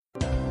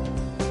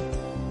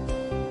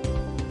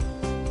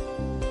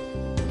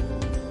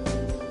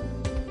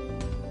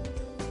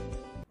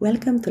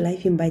Welcome to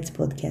Life in Bites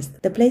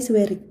podcast, the place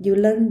where you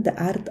learn the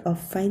art of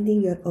finding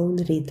your own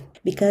rhythm,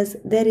 because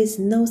there is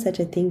no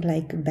such a thing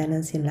like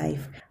balance in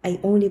life. I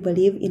only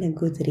believe in a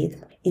good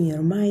rhythm, in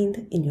your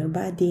mind, in your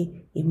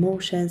body,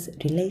 emotions,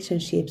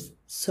 relationships,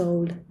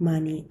 soul,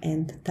 money,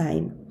 and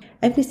time.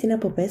 I'm Cristina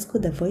Popescu,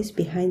 the voice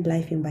behind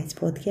Life in Bites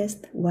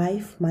podcast,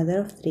 wife, mother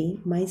of three,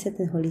 mindset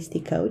and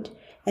holistic coach,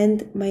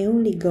 and my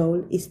only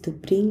goal is to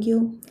bring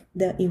you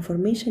the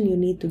information you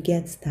need to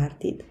get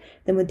started,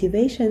 the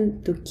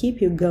motivation to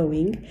keep you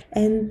going,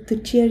 and to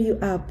cheer you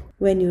up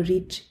when you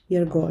reach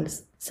your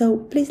goals. So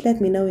please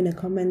let me know in a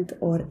comment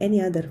or any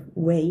other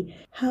way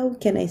how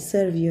can I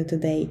serve you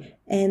today,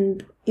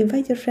 and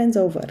invite your friends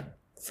over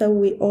so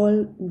we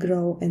all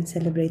grow and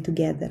celebrate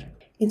together.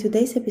 In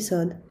today's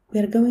episode, we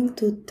are going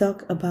to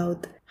talk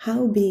about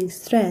how being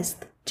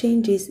stressed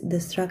changes the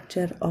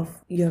structure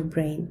of your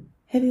brain.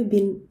 Have you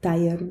been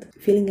tired,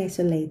 feeling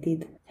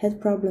isolated, had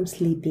problems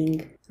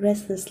sleeping,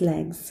 restless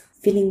legs,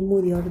 feeling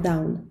moody or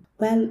down?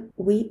 Well,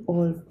 we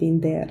all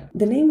been there.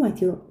 The name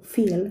what you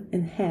feel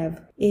and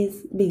have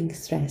is being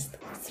stressed.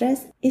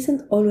 Stress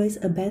isn't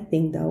always a bad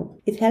thing though.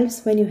 It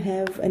helps when you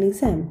have an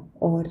exam,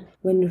 or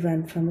when you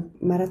run from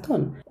a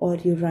marathon, or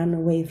you run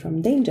away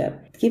from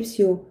danger. It keeps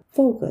you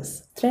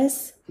focused.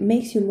 Stress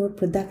makes you more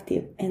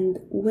productive and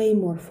way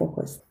more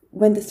focused.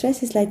 When the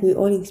stress is like we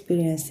all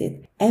experience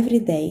it, every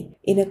day,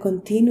 in a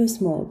continuous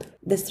mode,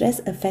 the stress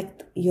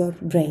affects your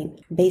brain.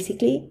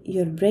 Basically,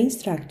 your brain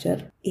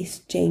structure is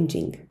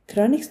changing.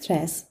 Chronic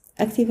stress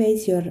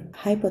activates your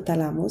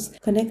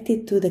hypothalamus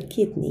connected to the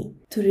kidney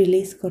to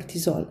release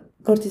cortisol.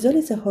 Cortisol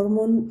is a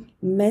hormone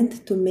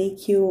meant to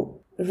make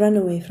you run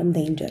away from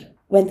danger.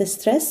 When the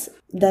stress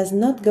does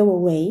not go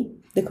away,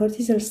 the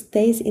cortisol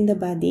stays in the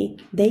body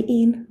day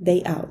in,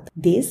 day out.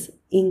 This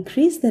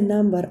increases the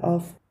number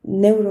of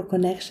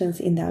neuroconnections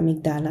in the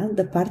amygdala,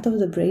 the part of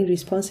the brain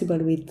responsible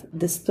with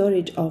the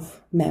storage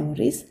of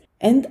memories,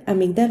 and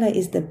amygdala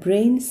is the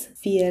brain's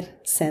fear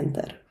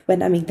center. When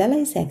amygdala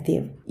is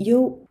active,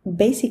 you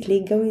basically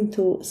go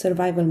into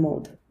survival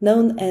mode,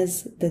 known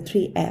as the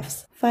 3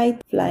 Fs: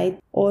 fight, flight,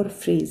 or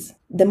freeze.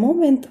 The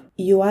moment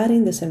you are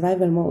in the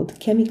survival mode,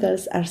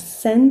 chemicals are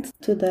sent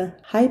to the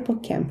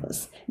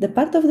hippocampus, the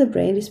part of the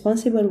brain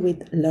responsible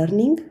with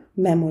learning,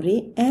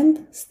 memory,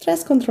 and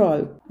stress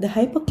control. The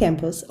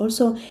hippocampus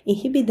also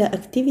inhibits the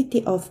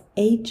activity of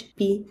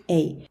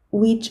HPA,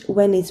 which,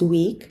 when it's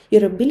weak,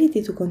 your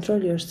ability to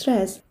control your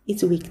stress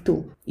is weak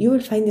too. You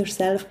will find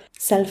yourself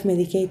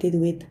self-medicated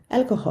with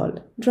alcohol,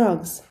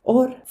 drugs,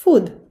 or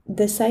food.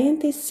 The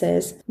scientist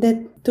says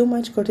that too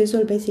much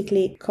cortisol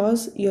basically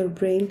causes your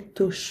brain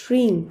to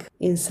shrink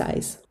in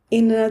size.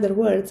 In other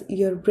words,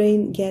 your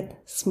brain gets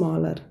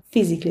smaller,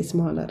 physically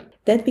smaller.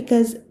 That's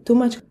because too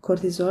much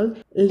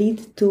cortisol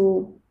leads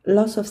to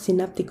loss of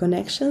synaptic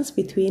connections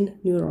between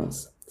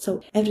neurons.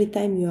 So every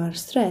time you are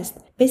stressed,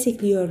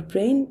 basically your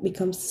brain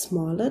becomes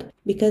smaller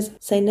because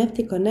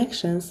synaptic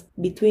connections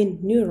between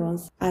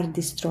neurons are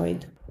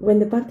destroyed. When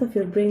the part of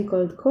your brain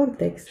called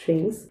cortex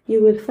shrinks,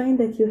 you will find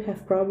that you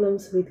have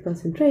problems with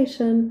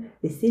concentration,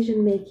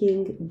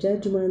 decision-making,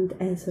 judgment,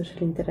 and social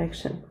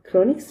interaction.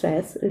 Chronic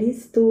stress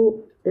leads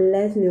to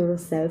less neural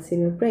cells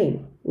in your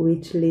brain,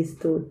 which leads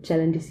to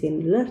challenges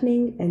in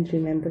learning and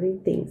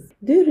remembering things.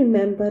 Do you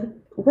remember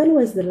when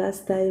was the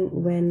last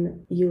time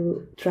when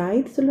you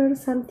tried to learn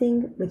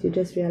something but you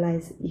just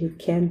realized you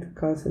can't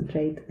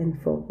concentrate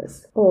and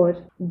focus?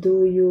 Or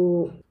do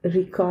you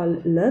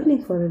recall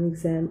learning for an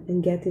exam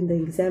and get in the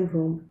exam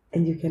room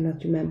and you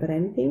cannot remember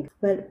anything?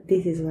 Well,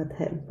 this is what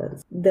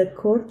happens. The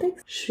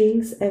cortex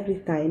shrinks every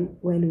time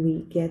when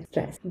we get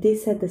stressed.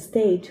 This set the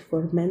stage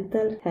for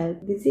mental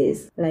health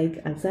disease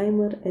like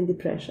Alzheimer and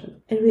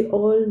depression. And we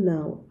all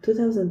know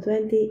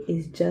 2020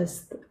 is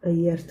just a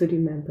year to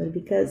remember,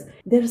 because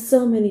there's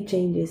so many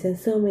changes and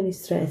so many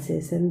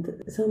stresses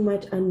and so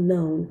much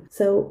unknown.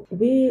 So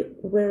we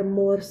were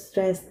more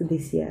stressed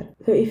this year.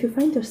 So if you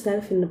find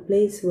yourself in a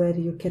place where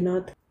you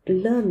cannot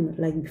learn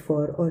like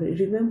before or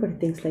remember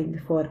things like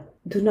before,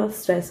 do not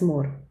stress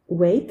more.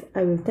 Wait,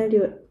 I will tell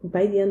you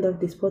by the end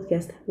of this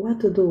podcast what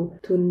to do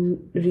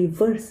to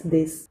reverse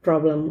this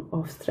problem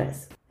of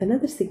stress.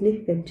 Another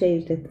significant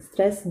change that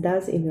stress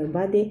does in your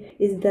body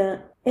is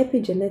the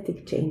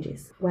epigenetic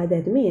changes. What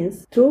that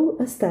means, through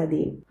a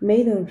study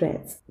made on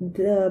rats,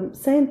 the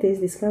scientists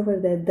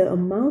discovered that the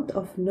amount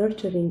of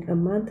nurturing a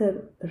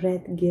mother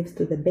rat gives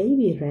to the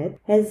baby rat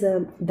has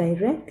a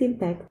direct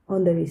impact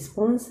on the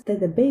response that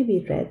the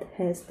baby rat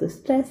has to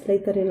stress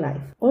later in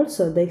life.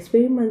 Also, the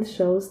experiment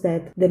shows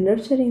that the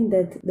nurturing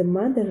that the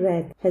mother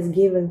rat has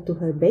given to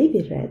her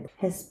baby rat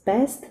has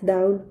passed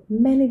down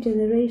many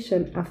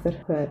generations after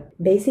her.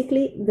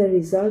 Basically, the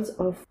results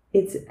of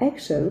its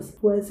actions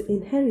was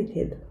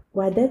inherited.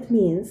 What that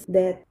means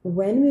that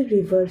when we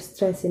reverse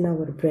stress in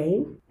our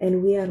brain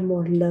and we are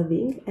more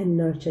loving and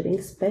nurturing,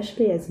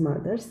 especially as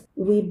mothers,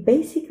 we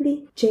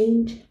basically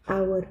change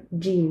our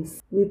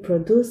genes. We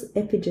produce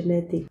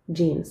epigenetic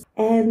genes.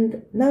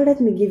 And now let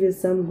me give you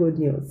some good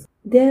news.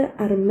 There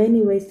are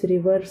many ways to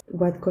reverse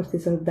what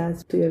cortisol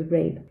does to your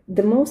brain.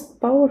 The most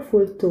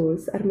powerful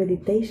tools are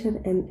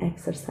meditation and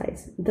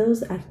exercise.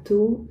 Those are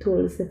two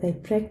tools that I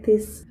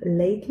practice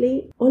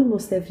lately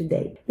almost every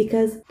day,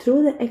 because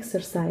through the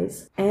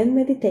exercise and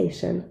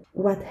meditation,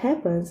 what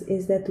happens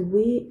is that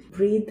we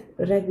breathe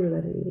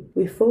regularly.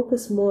 We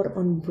focus more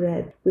on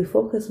breath. We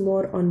focus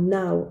more on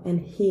now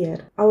and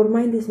here. Our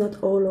mind is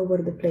not all over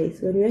the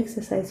place. When you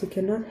exercise, you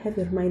cannot have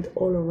your mind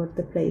all over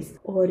the place,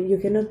 or you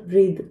cannot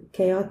breathe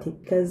chaotic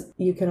because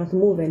you cannot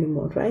move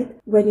anymore, right?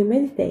 When you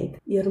meditate,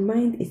 your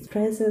mind is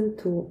present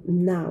to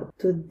now,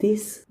 to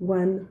this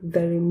one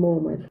very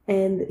moment.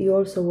 And you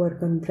also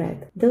work on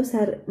breath. Those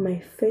are my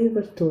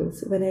favorite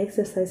tools. When I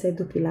exercise, I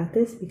do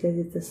Pilates because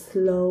it's a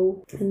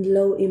slow and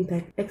low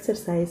impact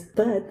exercise,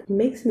 but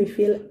makes me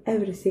feel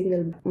every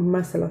single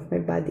muscle of my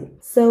body.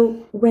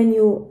 So when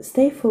you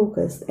stay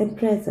focused and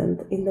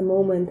present in the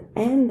moment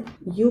and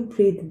you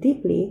breathe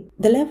deeply,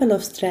 the level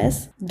of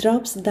stress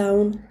drops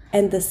down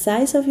and the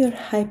size of your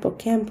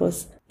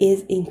hippocampus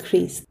is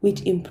increased,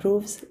 which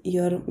improves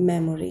your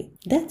memory.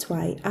 That's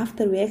why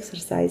after we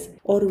exercise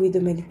or we do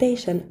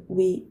meditation,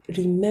 we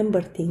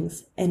remember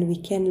things and we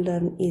can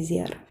learn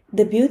easier.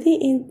 The beauty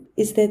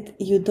is that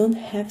you don't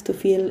have to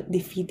feel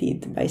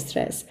defeated by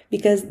stress,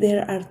 because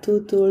there are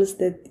two tools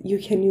that you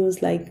can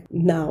use like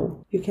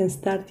now. You can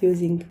start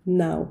using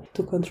now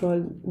to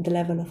control the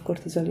level of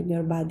cortisol in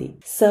your body.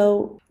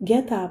 So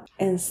get up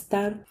and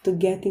start to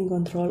get in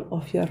control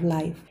of your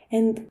life.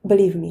 And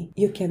believe me,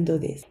 you can do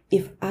this.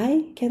 If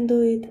I can do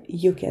it,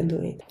 you can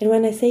do it. And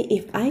when I say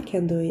if I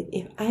can do it,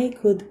 if I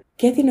could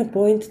get in a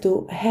point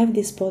to have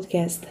this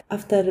podcast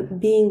after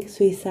being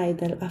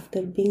suicidal,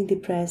 after being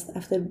depressed,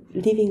 after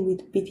living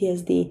with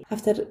PTSD,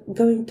 after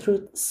going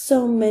through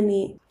so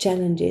many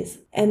challenges.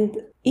 And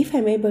if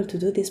I'm able to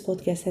do this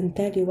podcast and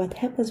tell you what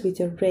happens with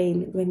your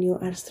brain when you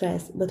are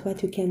stressed, but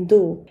what you can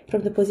do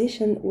from the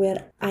position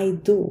where I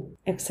do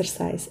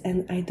exercise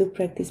and I do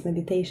practice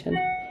meditation,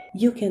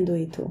 you can do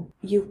it too.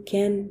 You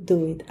can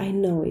do it. I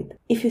know it.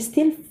 If you're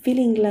still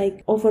feeling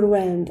like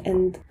overwhelmed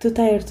and too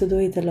tired to do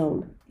it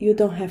alone, you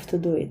don't have to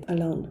do it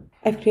alone.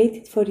 I've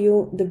created for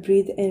you the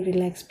Breathe and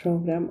Relax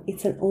program.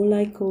 It's an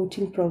online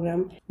coaching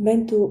program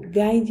meant to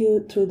guide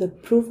you through the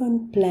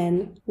proven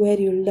plan where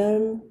you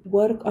learn,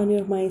 work on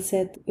your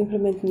mindset,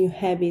 implement new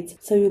habits,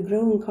 so you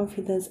grow in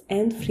confidence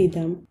and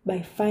freedom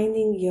by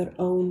finding your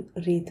own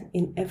rhythm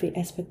in every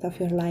aspect of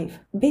your life.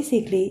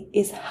 Basically,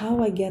 it's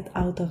how I get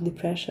out of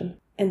depression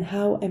and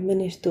how I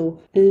managed to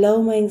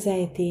lower my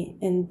anxiety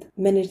and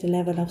manage the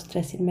level of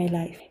stress in my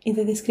life. In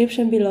the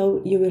description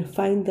below, you will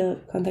find the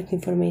contact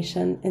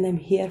information, and I'm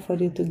here for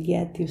you to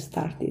get you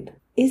started.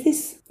 Is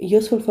this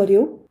useful for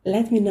you?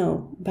 Let me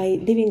know by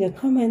leaving a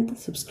comment,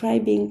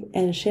 subscribing,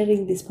 and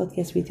sharing this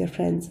podcast with your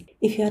friends.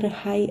 If you are a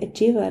high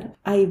achiever,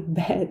 I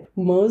bet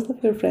most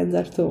of your friends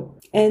are too.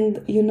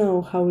 And you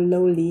know how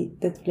lonely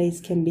that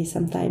place can be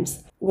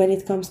sometimes when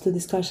it comes to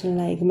discussion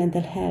like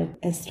mental health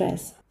and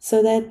stress.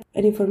 So that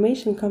an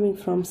information coming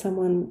from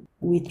someone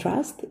we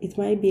trust, it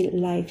might be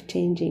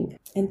life-changing.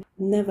 And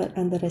never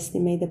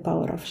underestimate the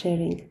power of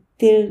sharing.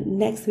 Till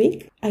next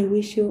week, I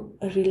wish you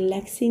a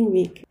relaxing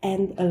week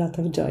and a lot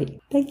of joy.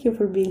 Thank you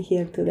for being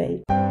here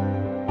today.